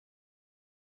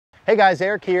Hey guys,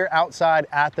 Eric here outside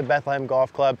at the Bethlehem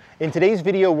Golf Club. In today's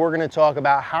video, we're going to talk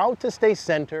about how to stay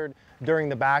centered during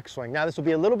the backswing. Now this will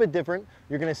be a little bit different.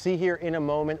 You're going to see here in a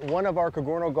moment one of our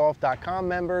CogornoGolf.com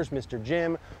members, Mr.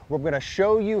 Jim. We're going to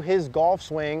show you his golf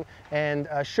swing and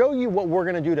show you what we're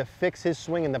going to do to fix his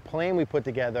swing and the plan we put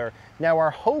together. Now our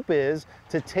hope is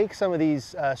to take some of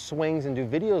these swings and do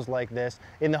videos like this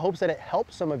in the hopes that it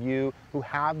helps some of you who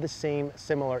have the same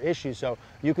similar issues. So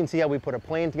you can see how we put a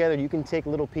plan together. You can take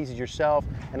little pieces yourself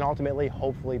and ultimately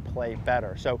hopefully play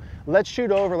better. So let's shoot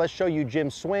over, let's show you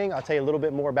Jim's swing. I'll tell you a little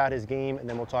bit more about his game and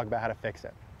then we'll talk about how to fix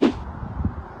it.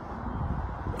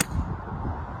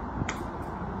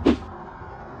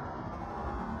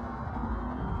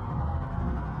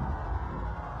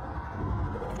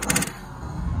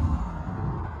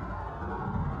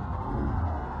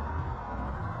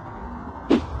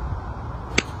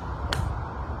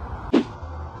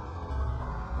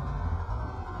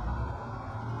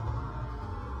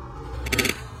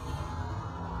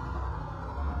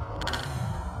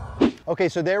 Okay,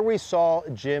 so there we saw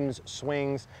Jim's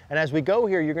swings, and as we go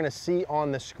here, you're gonna see on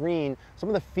the screen some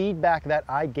of the feedback that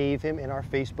I gave him in our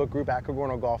Facebook group at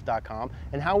CogornoGolf.com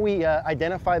and how we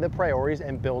identify the priorities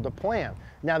and build a plan.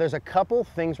 Now, there's a couple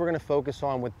things we're gonna focus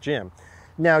on with Jim.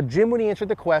 Now, Jim, when he answered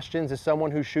the questions, is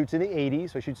someone who shoots in the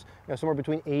 80s, so he shoots somewhere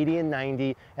between 80 and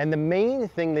 90, and the main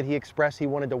thing that he expressed he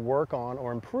wanted to work on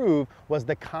or improve was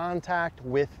the contact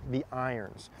with the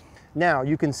irons. Now,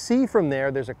 you can see from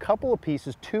there's a couple of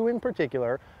pieces, two in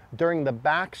particular, during the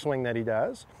backswing that he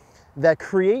does, that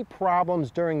create problems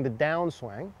during the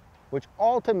downswing, which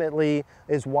ultimately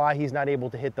is why he's not able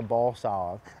to hit the ball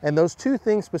solid. And those two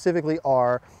things specifically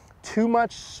are too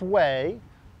much sway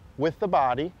with the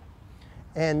body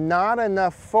and not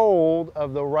enough fold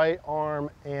of the right arm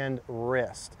and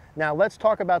wrist. Now, let's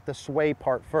talk about the sway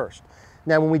part first.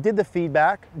 Now, when we did the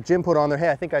feedback, Jim put on there, hey,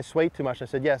 I think I sway too much. I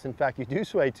said, yes, in fact, you do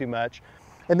sway too much.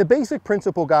 And the basic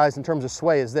principle, guys, in terms of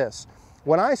sway is this.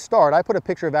 When I start, I put a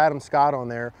picture of Adam Scott on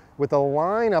there with a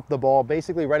line up the ball,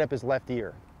 basically right up his left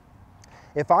ear.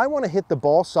 If I want to hit the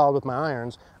ball solid with my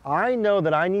irons, I know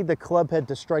that I need the club head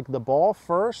to strike the ball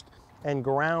first and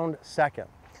ground second.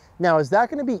 Now, is that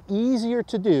going to be easier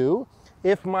to do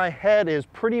if my head is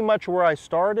pretty much where I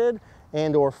started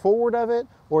and or forward of it,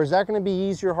 or is that going to be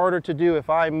easier, harder to do if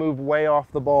I move way off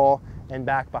the ball and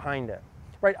back behind it?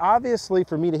 Right, obviously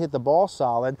for me to hit the ball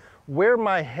solid, where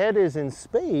my head is in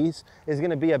space is going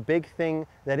to be a big thing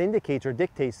that indicates or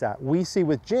dictates that. We see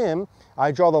with Jim,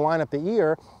 I draw the line up the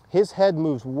ear, his head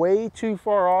moves way too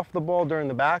far off the ball during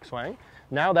the backswing.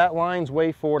 Now that line's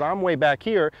way forward, I'm way back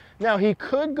here. Now he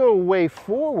could go way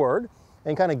forward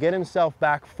and kind of get himself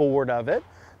back forward of it,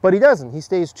 but he doesn't. He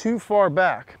stays too far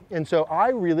back. And so I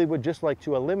really would just like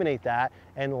to eliminate that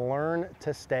and learn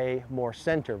to stay more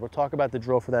centered. We'll talk about the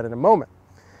drill for that in a moment.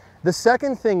 The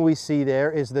second thing we see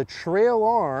there is the trail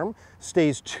arm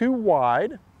stays too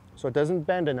wide, so it doesn't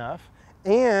bend enough,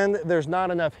 and there's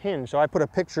not enough hinge. So I put a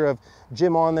picture of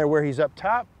Jim on there where he's up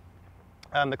top,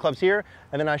 the club's here,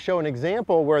 and then I show an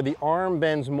example where the arm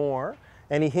bends more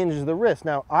and he hinges the wrist.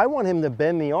 Now, I want him to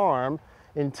bend the arm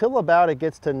until about it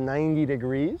gets to 90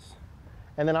 degrees.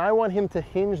 And then I want him to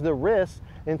hinge the wrist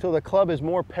until the club is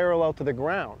more parallel to the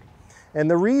ground. And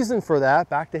the reason for that,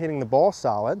 back to hitting the ball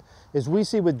solid, is we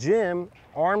see with Jim,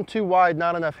 arm too wide,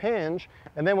 not enough hinge.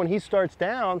 And then when he starts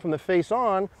down from the face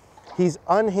on, he's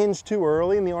unhinged too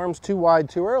early and the arm's too wide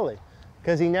too early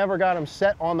because he never got him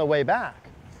set on the way back.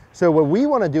 So what we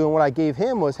want to do and what I gave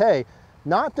him was, hey,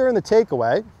 not during the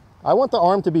takeaway. I want the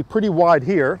arm to be pretty wide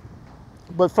here.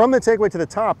 But from the takeaway to the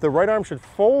top, the right arm should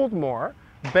fold more,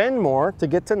 bend more to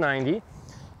get to 90,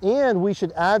 and we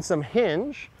should add some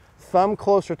hinge, thumb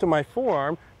closer to my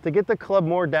forearm, to get the club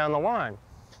more down the line.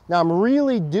 Now I'm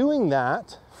really doing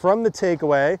that from the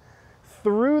takeaway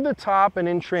through the top and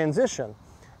in transition.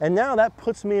 And now that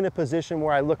puts me in a position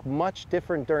where I look much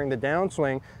different during the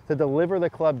downswing to deliver the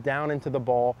club down into the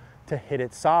ball to hit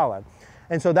it solid.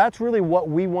 And so that's really what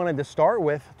we wanted to start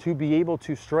with to be able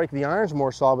to strike the irons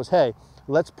more solid was, hey,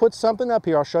 let's put something up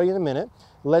here. I'll show you in a minute.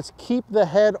 Let's keep the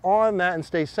head on that and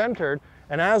stay centered.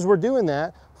 And as we're doing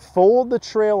that, fold the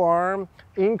trail arm,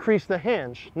 increase the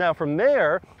hinge. Now from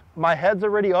there, my head's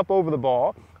already up over the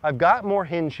ball. I've got more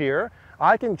hinge here.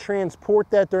 I can transport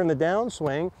that during the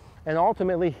downswing and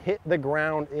ultimately hit the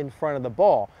ground in front of the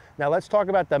ball. Now let's talk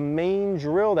about the main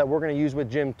drill that we're going to use with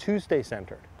Jim to stay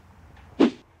centered.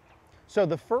 So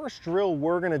the first drill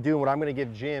we're gonna do, and what I'm gonna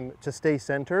give Jim to stay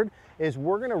centered, is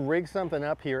we're gonna rig something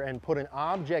up here and put an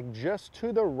object just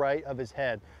to the right of his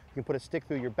head. You can put a stick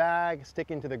through your bag,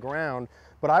 stick into the ground,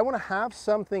 but I want to have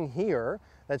something here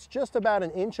that's just about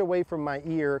an inch away from my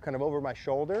ear, kind of over my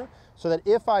shoulder, so that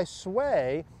if I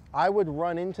sway, I would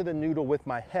run into the noodle with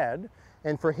my head.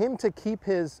 And for him to keep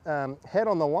his head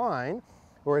on the line,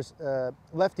 or his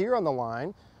left ear on the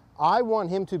line, I want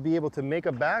him to be able to make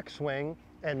a backswing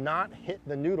and not hit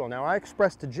the noodle. Now I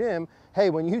expressed to Jim, hey,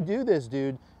 when you do this,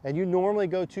 dude, and you normally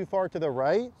go too far to the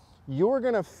right, you're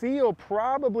gonna feel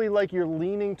probably like you're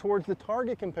leaning towards the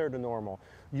target compared to normal.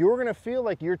 You're gonna feel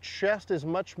like your chest is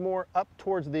much more up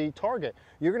towards the target.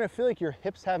 You're gonna feel like your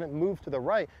hips haven't moved to the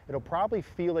right. It'll probably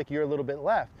feel like you're a little bit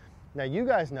left. Now you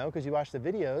guys know, because you watch the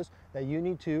videos, that you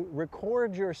need to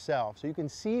record yourself so you can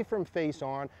see from face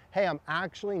on, hey, I'm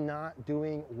actually not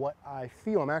doing what I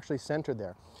feel. I'm actually centered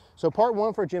there. So part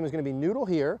one for Jim is gonna be noodle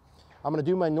here. I'm gonna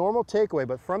do my normal takeaway,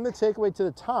 but from the takeaway to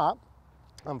the top,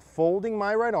 I'm folding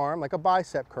my right arm like a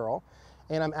bicep curl,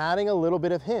 and I'm adding a little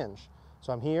bit of hinge.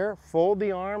 So I'm here, fold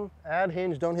the arm, add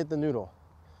hinge, don't hit the noodle.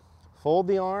 Fold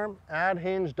the arm, add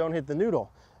hinge, don't hit the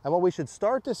noodle. And what we should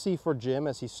start to see for Jim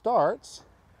as he starts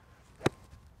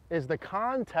is the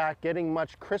contact getting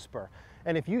much crisper.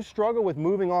 And if you struggle with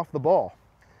moving off the ball,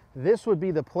 this would be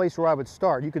the place where I would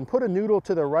start. You can put a noodle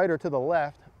to the right or to the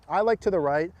left. I like to the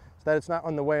right so that it's not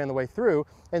on the way through,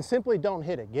 and simply don't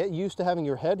hit it. Get used to having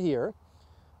your head here.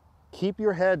 Keep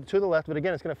your head to the left, but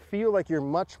again, it's gonna feel like you're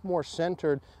much more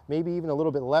centered, maybe even a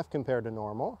little bit left compared to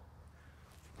normal.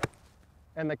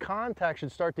 And the contact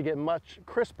should start to get much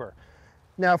crisper.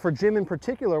 Now for Jim in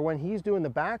particular, when he's doing the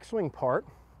backswing part,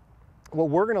 what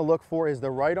we're gonna look for is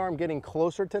the right arm getting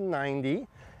closer to 90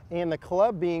 and the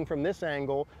club being from this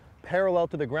angle parallel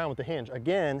to the ground with the hinge.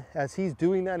 Again, as he's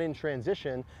doing that in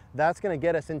transition, that's gonna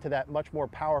get us into that much more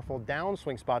powerful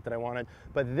downswing spot that I wanted.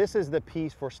 But this is the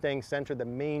piece for staying centered, the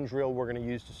main drill we're gonna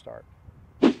use to start.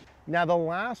 Now the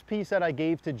last piece that I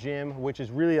gave to Jim, which is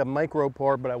really a micro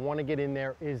part, but I wanna get in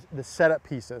there, is the setup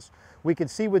pieces. We could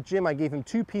see with Jim, I gave him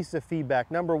two pieces of feedback.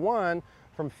 Number one,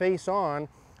 from face on,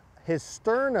 his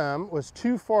sternum was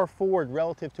too far forward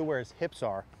relative to where his hips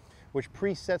are, which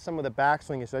presets some of the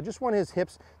backswing. So I just want his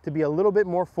hips to be a little bit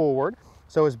more forward.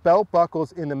 So his belt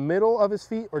buckle's in the middle of his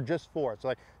feet or just forward. So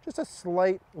like just a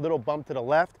slight little bump to the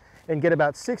left, and get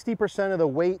about 60% of the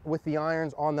weight with the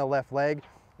irons on the left leg.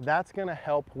 That's gonna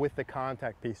help with the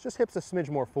contact piece. Just hips a smidge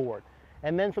more forward.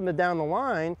 And then from the down the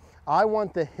line, I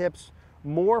want the hips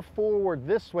more forward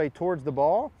this way towards the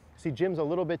ball. See, Jim's a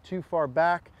little bit too far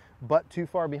back, butt too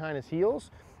far behind his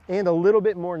heels, and a little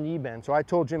bit more knee bend. So I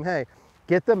told Jim, hey,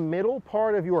 get the middle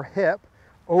part of your hip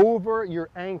over your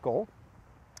ankle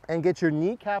and get your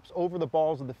kneecaps over the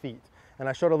balls of the feet. And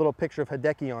I showed a little picture of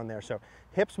Hideki on there. So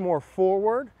hips more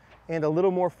forward and a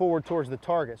little more forward towards the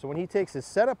target. So when he takes his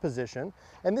setup position,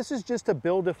 and this is just to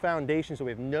build a foundation so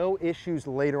we have no issues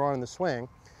later on in the swing,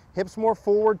 hips more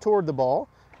forward toward the ball,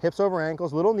 hips over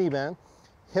ankles, little knee bend,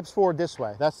 hips forward this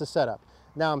way. That's the setup.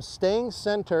 Now I'm staying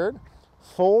centered,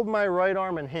 fold my right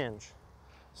arm and hinge.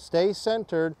 Stay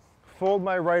centered, fold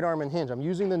my right arm and hinge. I'm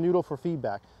using the noodle for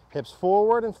feedback. Hips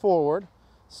forward and forward,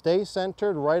 stay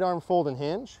centered, right arm fold and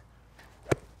hinge.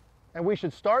 And we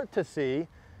should start to see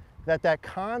that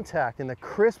contact and the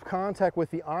crisp contact with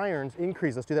the irons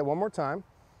increase. Let's do that one more time.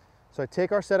 So I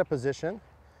take our setup position,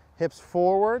 hips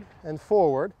forward and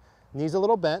forward, knees a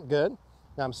little bent, good.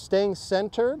 Now I'm staying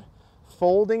centered,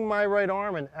 folding my right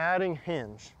arm and adding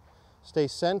hinge. Stay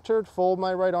centered, fold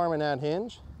my right arm and add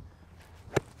hinge.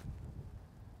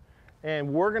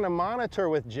 And we're gonna monitor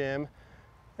with Jim,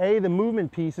 the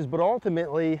movement pieces, but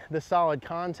ultimately the solid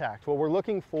contact. What we're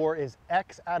looking for is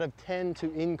X out of 10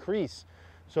 to increase.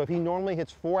 So if he normally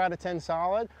hits 4 out of 10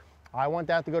 solid, I want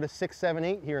that to go to 6, 7,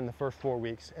 8 here in the first 4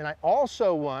 weeks. And I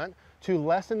also want to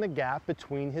lessen the gap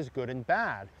between his good and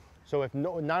bad. So if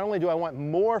not only do I want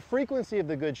more frequency of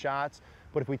the good shots,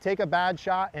 but if we take a bad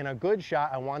shot and a good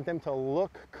shot, I want them to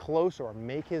look closer or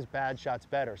make his bad shots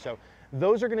better. So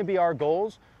those are gonna be our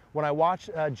goals. When I watch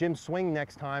Jim swing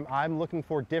next time, I'm looking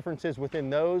for differences within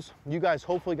those. You guys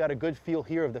hopefully got a good feel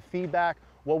here of the feedback,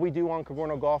 what we do on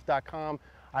CogornoGolf.com.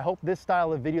 I hope this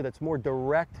style of video that's more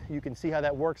direct, you can see how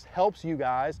that works, helps you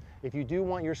guys. If you do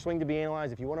want your swing to be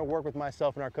analyzed, if you want to work with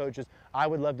myself and our coaches, I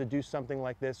would love to do something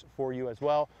like this for you as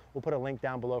well. We'll put a link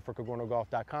down below for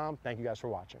CogornoGolf.com. Thank you guys for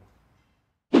watching.